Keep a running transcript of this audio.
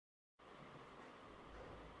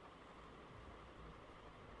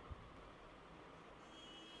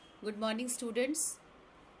Good morning, students.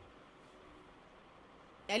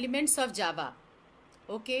 Elements of Java.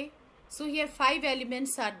 Okay, so here 5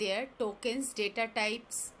 elements are there: tokens, data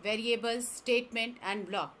types, variables, statement and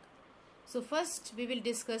block. So first we will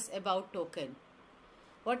discuss about token.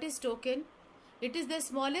 What is token? It is the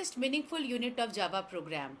smallest meaningful unit of Java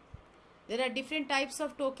program. There are different types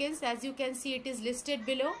of tokens. As you can see, it is listed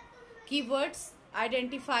below: keywords,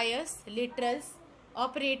 identifiers, literals,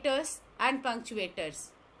 operators and punctuators.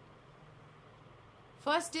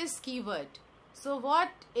 First is keyword. So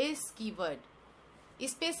what is keyword?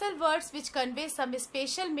 Special words which convey some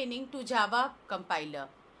special meaning to Java compiler.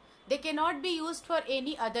 They cannot be used for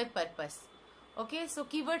any other purpose. Okay, so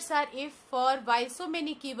keywords are if, for, while. So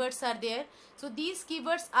many keywords are there. So these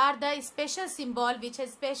keywords are the special symbol which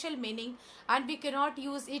has special meaning and we cannot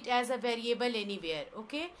use it as a variable anywhere.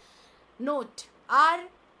 Okay, note, are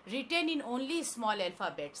written in only small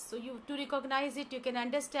alphabets. So to recognize it, you can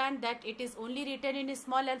understand that it is only written in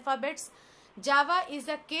small alphabets. Java is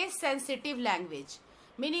a case sensitive language.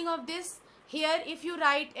 Meaning of this, here if you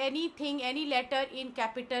write anything, any letter in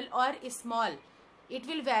capital or small, it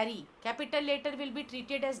will vary. Capital letter will be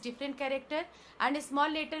treated as different character and a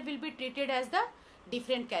small letter will be treated as the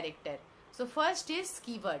different character. So first is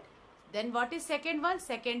keyword. Then what is second one?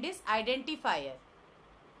 Second is identifier.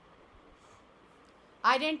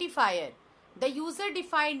 Identifier. The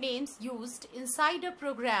user-defined names used inside a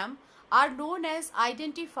program are known as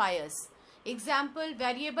identifiers. Example: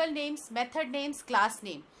 variable names, method names, class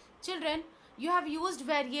name. Children, you have used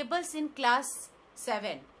variables in class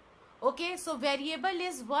 7. Okay, so variable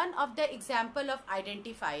is one of the example of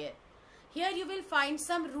identifier. Here you will find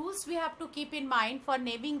some rules we have to keep in mind for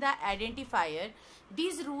naming the identifier.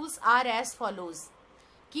 These rules are as follows.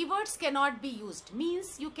 Keywords cannot be used,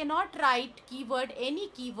 means you cannot write keyword, any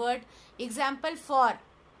keyword. Example, for.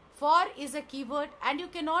 For is a keyword and you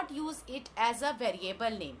cannot use it as a variable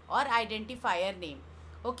name or identifier name.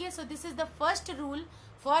 Okay, so this is the first rule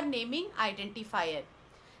for naming identifier.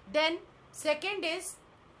 Then second is,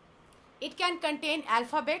 it can contain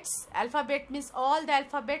alphabets. Alphabet means all the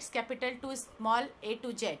alphabets, capital to small a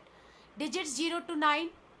to z. Digits 0 to 9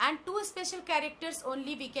 and 2 special characters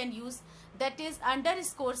only we can use, that is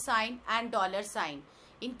underscore sign and dollar sign.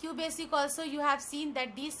 In QBasic also you have seen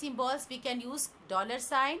that these symbols we can use dollar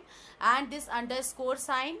sign and this underscore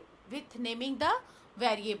sign with naming the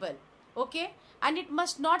variable. Okay, and it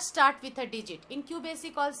must not start with a digit. In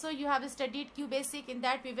QBasic also you have studied QBasic, in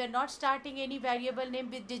that we were not starting any variable name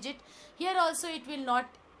with digit. Here also it will not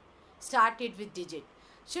start it with digit.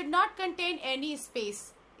 Should not contain any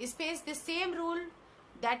space. Space, the same rule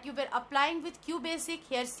that you were applying with QBasic,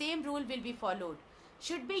 here same rule will be followed.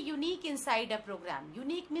 Should be unique inside a program.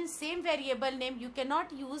 Unique means same variable name you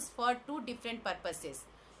cannot use for two different purposes.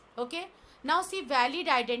 Okay, now see valid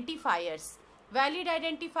identifiers. Valid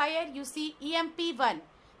identifier, you see EMP1.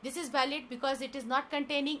 This is valid because it is not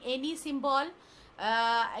containing any symbol,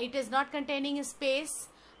 it is not containing space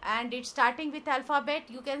and it's starting with alphabet.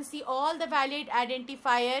 You can see all the valid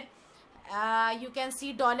identifier. You can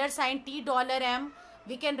see dollar sign T, dollar M.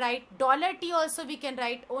 We can write dollar T also we can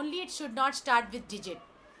write, only it should not start with digit.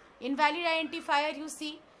 In valid identifier you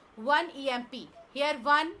see 1 EMP. Here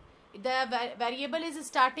 1, the variable is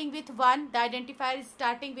starting with 1, the identifier is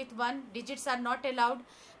starting with 1, digits are not allowed.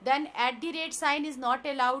 Then @ sign is not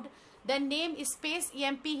allowed. Then name is space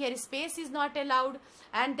EMP, here space is not allowed.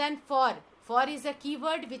 And then for is a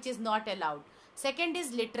keyword which is not allowed. Second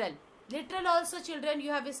is literal. Literal also children you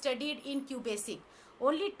have studied in QBasic.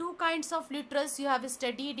 Only 2 kinds of literals you have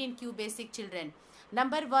studied in QBasic children.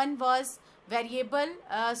 Number 1 was variable,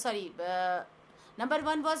 number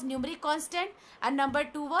 1 was numeric constant and number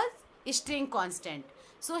 2 was string constant.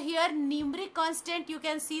 So here numeric constant you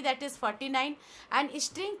can see that is 49 and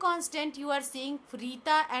string constant you are seeing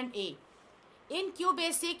Rita and A. In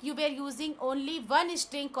QBasic you were using only one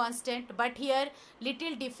string constant, but here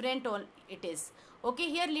little different it is. Okay,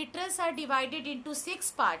 here literals are divided into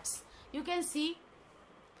 6 parts. You can see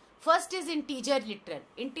first is integer literal.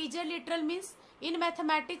 Integer literal means in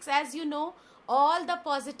mathematics, as you know, all the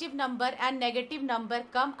positive number and negative number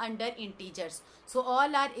come under integers. So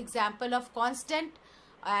all are example of constant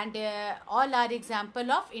and all are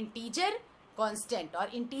example of integer constant or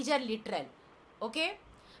integer literal. Okay,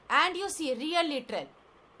 and you see real literal.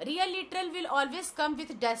 Real literal will always come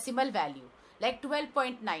with decimal value like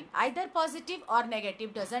 12.9. Either positive or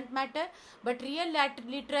negative doesn't matter, but real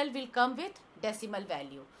literal will come with decimal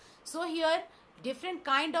value. So here different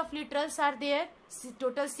kind of literals are there.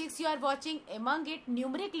 Total 6 you are watching. Among it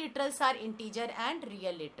numeric literals are integer and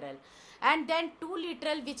real literal. And then 2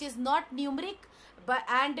 literal which is not numeric but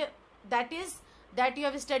and that is that you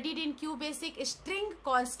have studied in Q basic, string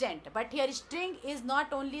constant. But here string is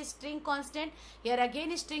not only string constant. Here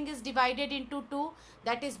again string is divided into two.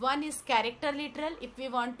 That is, one is character literal. If we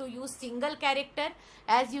want to use single character,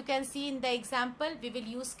 as you can see in the example, we will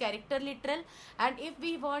use character literal. And if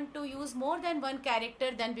we want to use more than one character,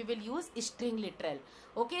 then we will use string literal.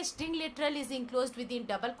 Okay, string literal is enclosed within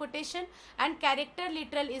double quotation and character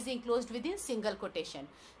literal is enclosed within single quotation.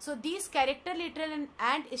 So these character literal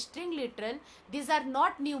and string literal, these are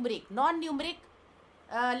not numeric, non-numeric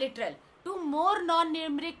literal. Two more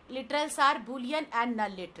non-numeric literals are Boolean and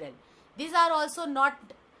null literal. These are also not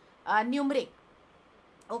numeric.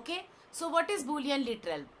 Okay, so what is Boolean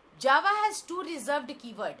literal? Java has two reserved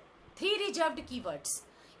keywords, three reserved keywords.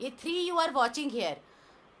 Three you are watching here.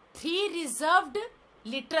 Three reserved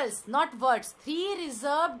literals, not words. Three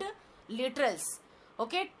reserved literals.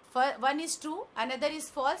 Okay, one is true, another is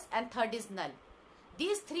false, and third is null.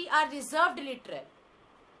 These three are reserved literal.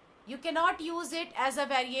 You cannot use it as a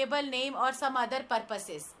variable name or some other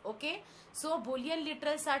purposes. Okay, so Boolean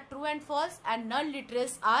literals are true and false, and null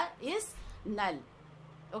literals is null.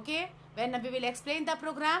 Okay, when we will explain the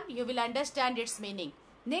program, you will understand its meaning.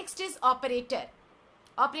 Next is operator.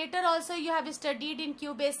 Operator also you have studied in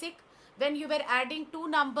Q basic. When you were adding two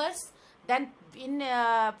numbers, then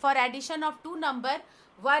for addition of two number,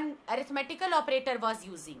 one arithmetical operator was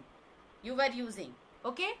you were using.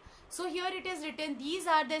 Okay, so here it is written, these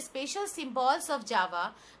are the special symbols of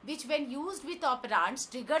Java which when used with operands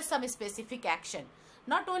trigger some specific action.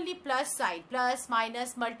 Not only plus sign, plus,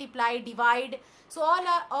 minus, multiply, divide. So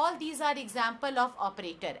all these are example of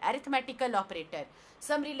operator, arithmetical operator.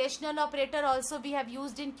 Some relational operator also we have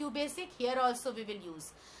used in Q basic. Here also we will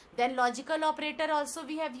use. Then logical operator also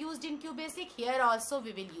we have used in Q basic. Here also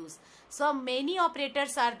we will use. So many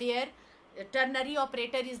operators are there. Ternary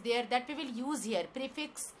operator is there that we will use here.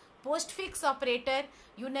 Prefix, postfix operator,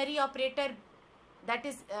 unary operator, that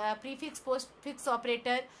is prefix postfix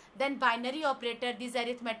operator, then binary operator, this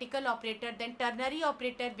arithmetical operator, then ternary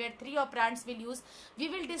operator where three operands will use. We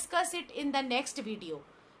will discuss it in the next video.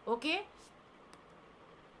 Okay.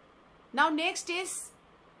 Now next is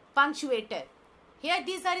punctuator. Here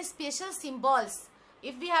these are special symbols.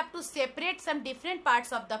 If we have to separate some different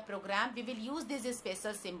parts of the program, we will use this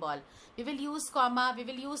special symbol. We will use comma, we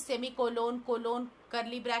will use semicolon, colon,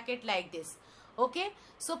 curly bracket like this. Okay,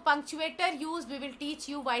 so punctuator use we will teach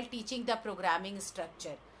you while teaching the programming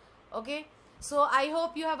structure. Okay, so I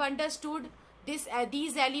hope you have understood these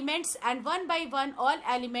elements, and one by one all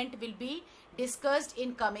element will be discussed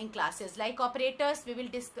in coming classes. Like operators we will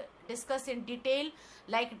discuss in detail,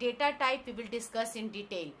 like data type we will discuss in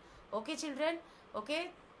detail. Okay children,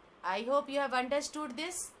 okay, I hope you have understood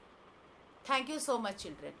this. Thank you so much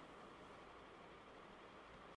children.